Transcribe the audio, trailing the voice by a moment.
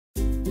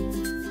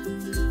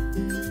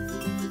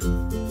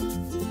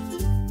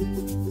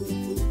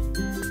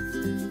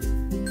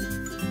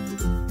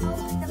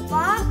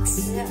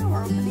box? Yeah,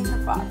 we're opening the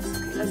box.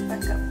 Okay, let's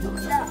back up a little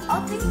bit.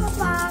 Opening the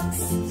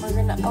box. We're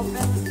gonna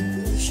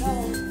open, show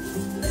them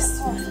this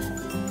one.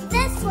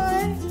 This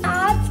one,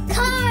 all the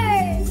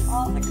cars.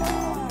 All the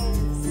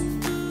cars.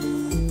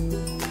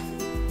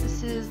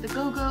 This is the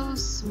GoGo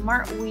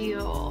Smart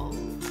Wheels.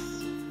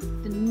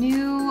 The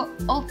new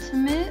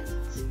ultimate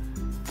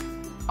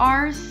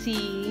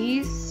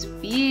RC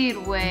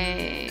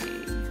Speedway.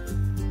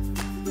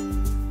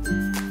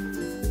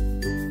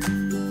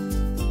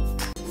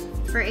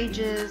 For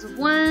ages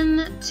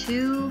 1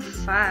 to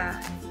 5.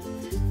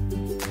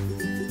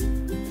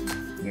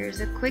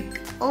 Here's a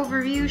quick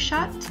overview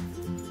shot.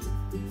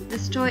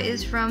 This toy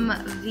is from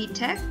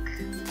Vtech.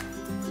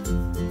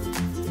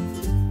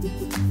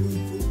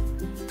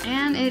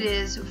 And it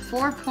is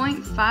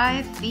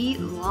 4.5 feet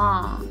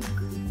long.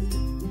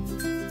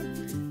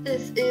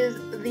 This is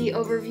the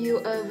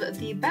overview of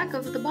the back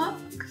of the box.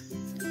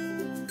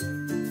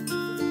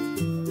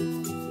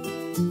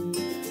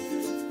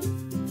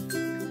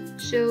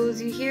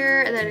 Shows you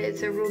here that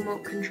it's a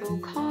remote control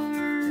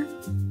car.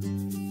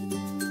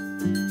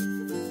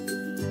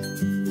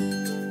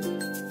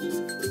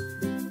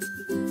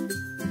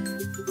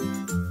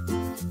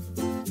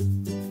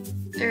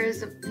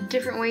 There's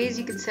different ways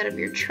you can set up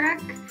your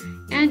track,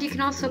 and you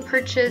can also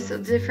purchase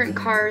different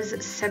cars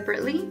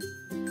separately.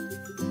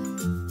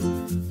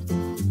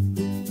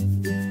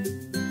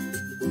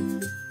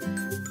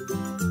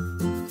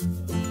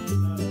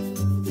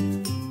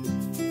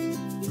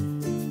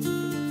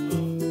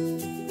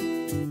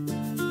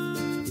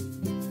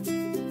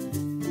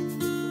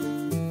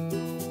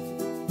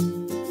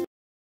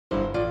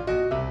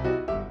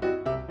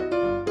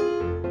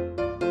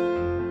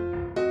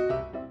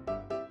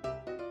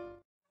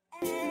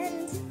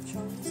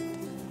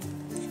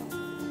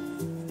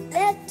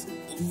 Let's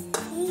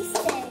eat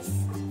this.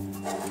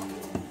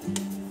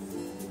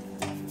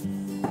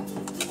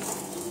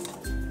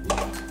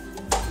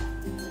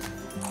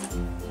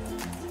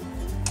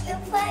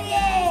 Good play.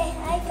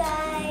 Hi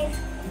guys.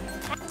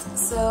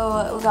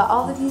 So we got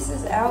all the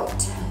pieces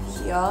out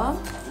here.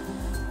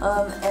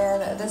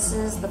 And this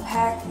is the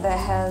pack that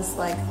has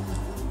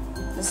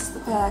this is the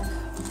pack.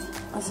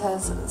 This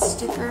has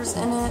stickers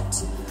in it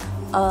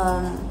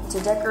to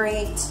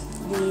decorate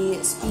the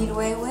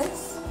Speedway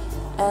with.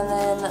 And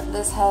then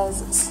this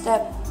has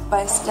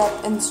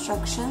step-by-step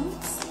instructions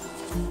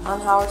on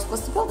how we're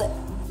supposed to build it.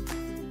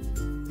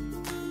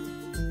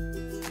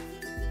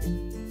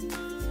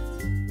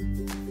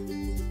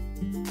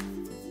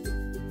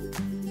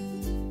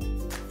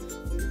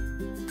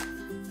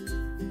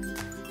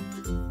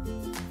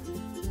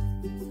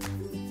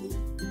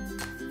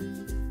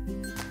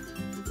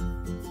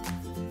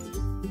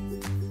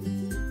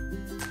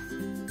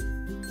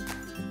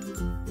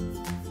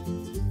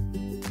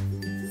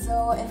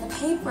 So in the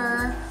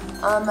paper,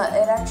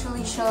 it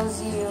actually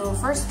shows you,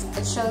 first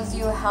it shows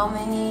you how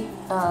many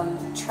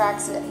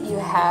tracks that you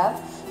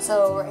have.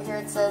 So right here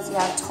it says you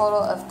have a total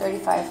of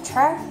 35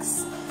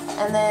 tracks,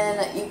 and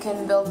then you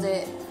can build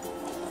it,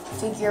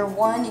 figure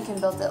 1, you can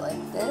build it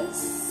like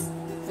this,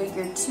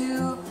 figure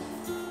 2,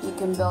 you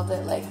can build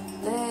it like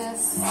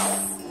this,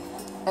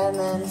 and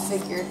then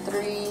figure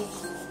 3,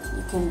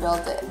 you can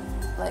build it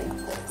like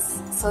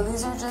this. So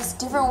these are just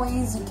different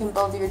ways you can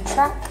build your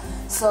track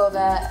so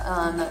that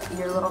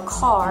your little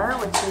car,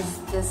 which is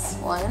this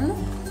one,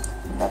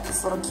 you got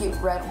this little cute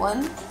red one,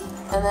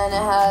 and then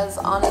it has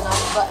on and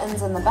off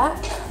buttons in the back.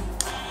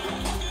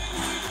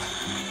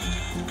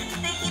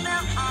 Thinking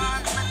about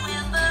on, but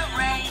with the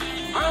rain.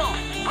 Vroom,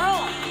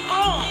 vroom,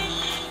 vroom.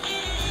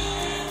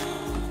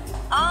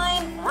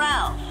 I'm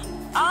Ralph.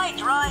 I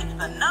drive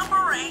the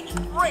number 8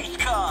 race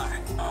car.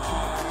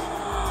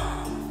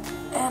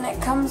 And it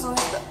comes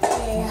with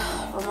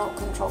a remote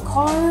control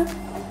car.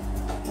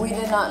 We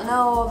did not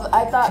know.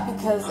 I thought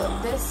because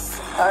this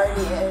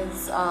already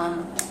is,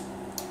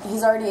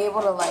 he's already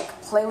able to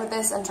play with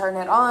this and turn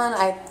it on.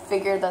 I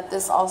figured that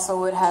this also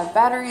would have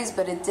batteries,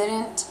 but it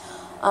didn't.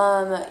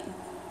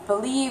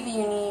 Believe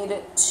you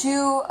need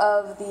 2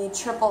 of the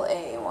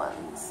AAA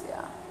ones.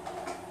 Yeah.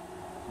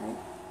 Right?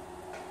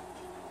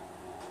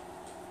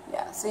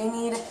 Yeah. So you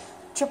need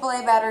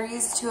AAA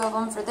batteries, 2 of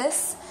them for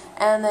this.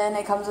 And then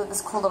it comes with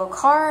this cool little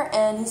car,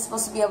 and he's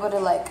supposed to be able to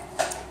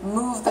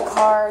move the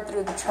car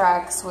through the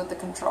tracks with the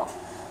control.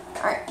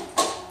 Alright,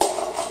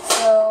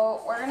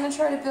 so we're going to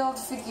try to build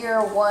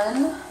figure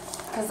 1,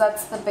 because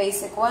that's the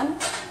basic one.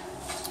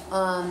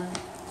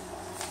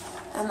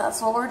 And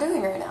that's what we're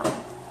doing right now.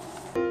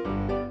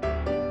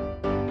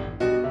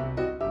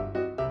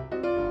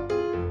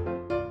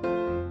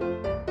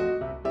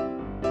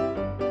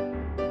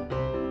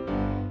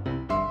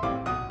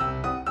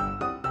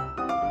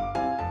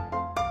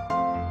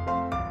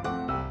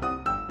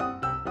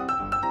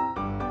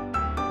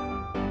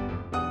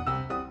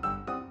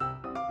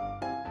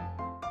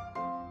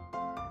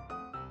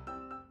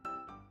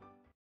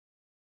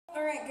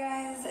 Alright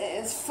guys,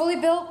 it is fully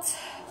built.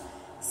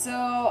 So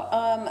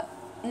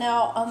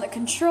now on the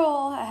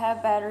control I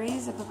have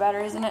batteries. I put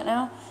batteries in it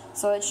now.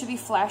 So it should be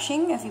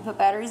flashing if you put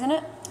batteries in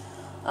it.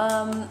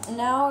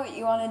 Now what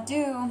you want to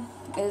do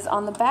is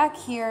on the back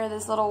here,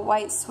 this little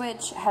white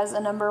switch has a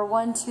number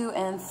 1, 2,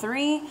 and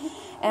 3.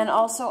 And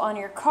also on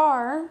your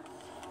car,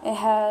 it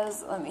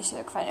has, let me see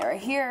if I can find it right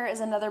here, is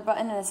another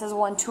button and it says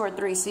 1, 2, or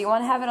 3. So you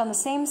want to have it on the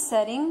same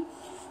setting.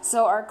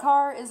 So our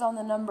car is on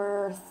the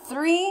number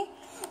 3.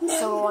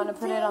 So we want to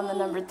put it on the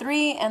number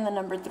 3 and the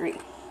number 3.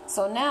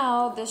 So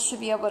now this should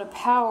be able to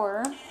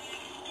power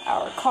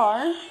our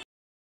car.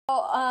 So,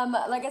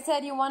 like I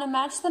said, you want to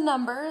match the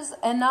numbers,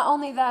 and not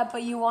only that,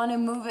 but you want to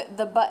move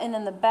the button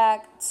in the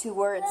back to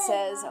where it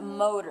says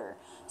motor.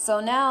 So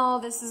now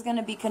this is going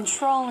to be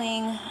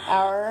controlling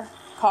our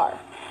car.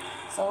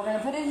 So we're going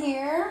to put it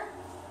here.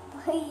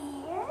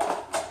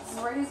 This is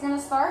where he's going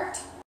to start.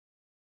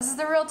 This is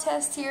the real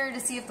test here to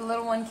see if the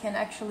little one can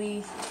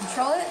actually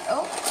control it.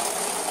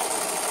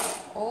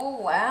 Oh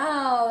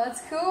wow,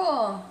 that's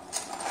cool.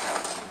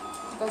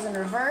 It goes in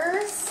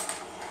reverse.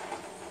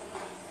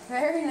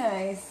 Very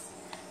nice.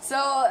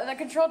 So the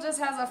control just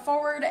has a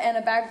forward and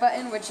a back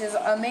button, which is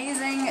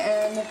amazing,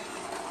 and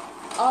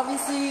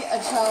obviously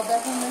a child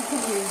definitely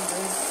can use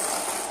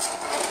this.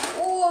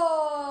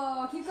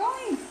 Whoa, keep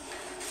going.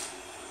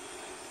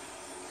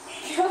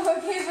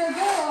 Okay, so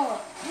go.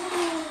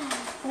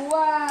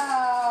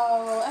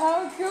 Wow,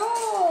 how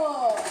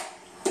cool.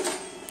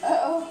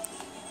 Uh-oh,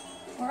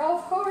 we're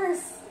off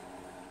course.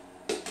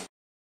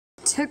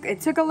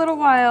 It took a little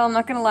while, I'm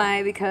not gonna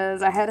lie,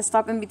 because I had to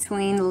stop in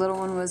between. The little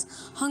one was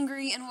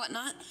hungry and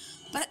whatnot,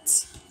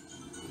 but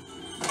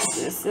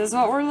this is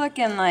what we're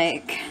looking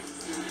like.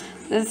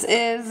 This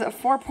is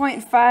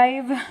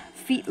 4.5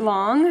 feet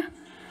long.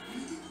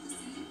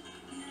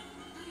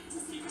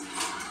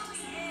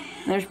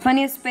 There's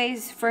plenty of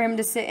space for him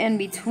to sit in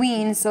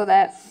between so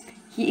that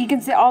he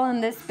can sit all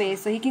in this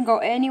space, so he can go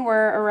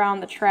anywhere around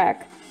the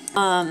track.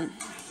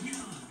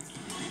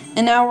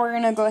 And now we're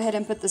going to go ahead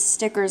and put the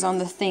stickers on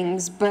the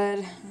things, but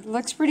it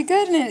looks pretty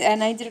good,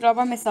 and I did it all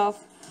by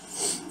myself.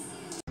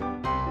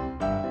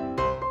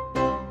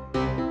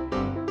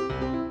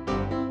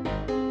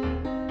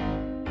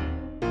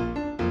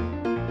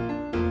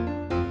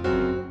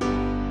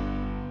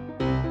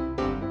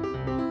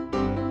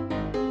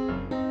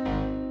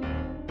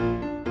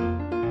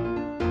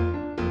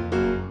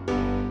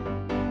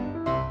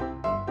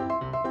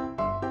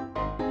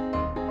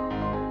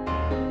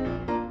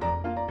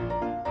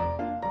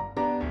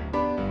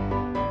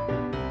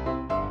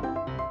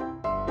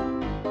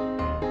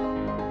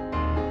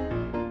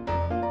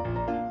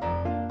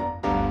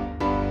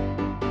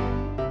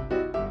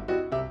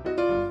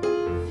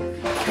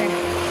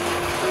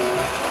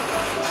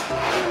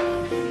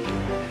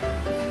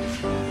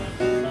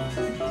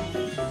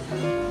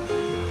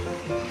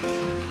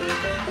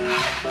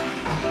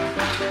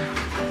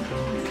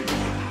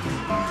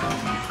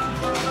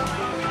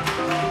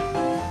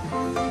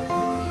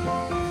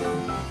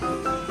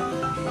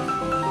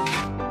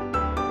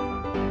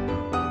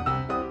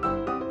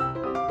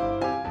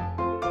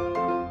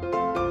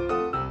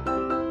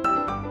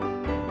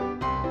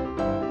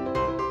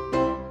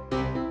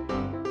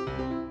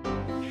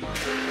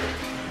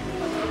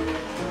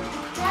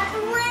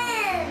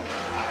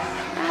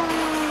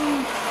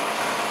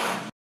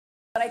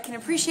 What I can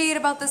appreciate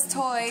about this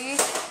toy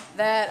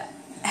that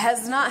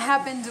has not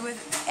happened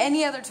with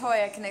any other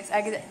toy I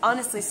can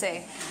honestly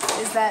say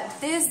is that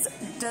this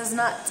does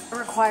not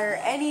require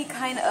any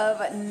kind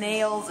of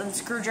nails and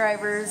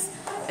screwdrivers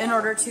in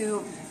order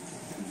to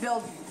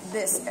build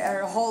this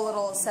whole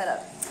little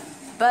setup.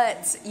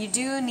 But you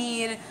do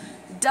need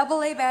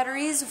AA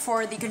batteries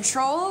for the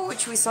control,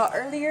 which we saw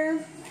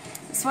earlier.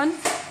 This one.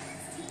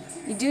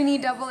 You do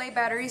need AA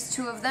batteries,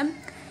 2 of them.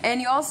 And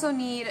you also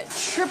need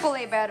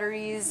AAA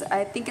batteries,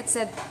 I think it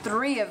said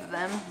 3 of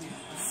them,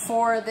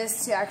 for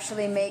this to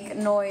actually make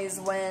noise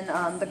when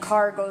the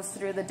car goes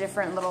through the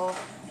different little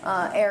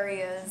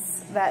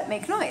areas that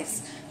make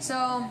noise.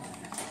 So,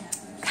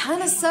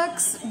 kind of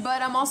sucks,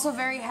 but I'm also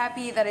very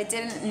happy that I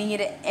didn't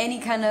need any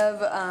kind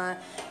of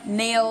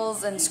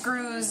nails and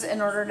screws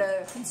in order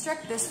to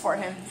construct this for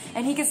him.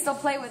 And he can still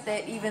play with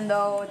it even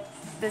though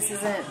this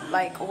isn't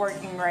like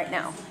working right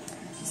now.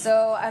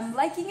 So I'm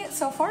liking it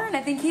so far, and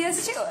I think he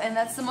is too, and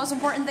that's the most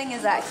important thing,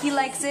 is that he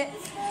likes it.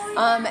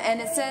 And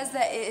it says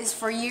that it is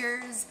for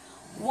years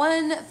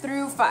 1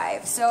 through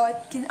 5, so I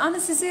can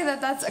honestly say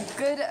that that's a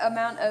good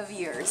amount of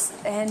years,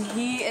 and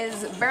he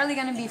is barely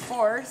going to be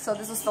 4, so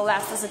this will still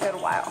last us a good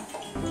while.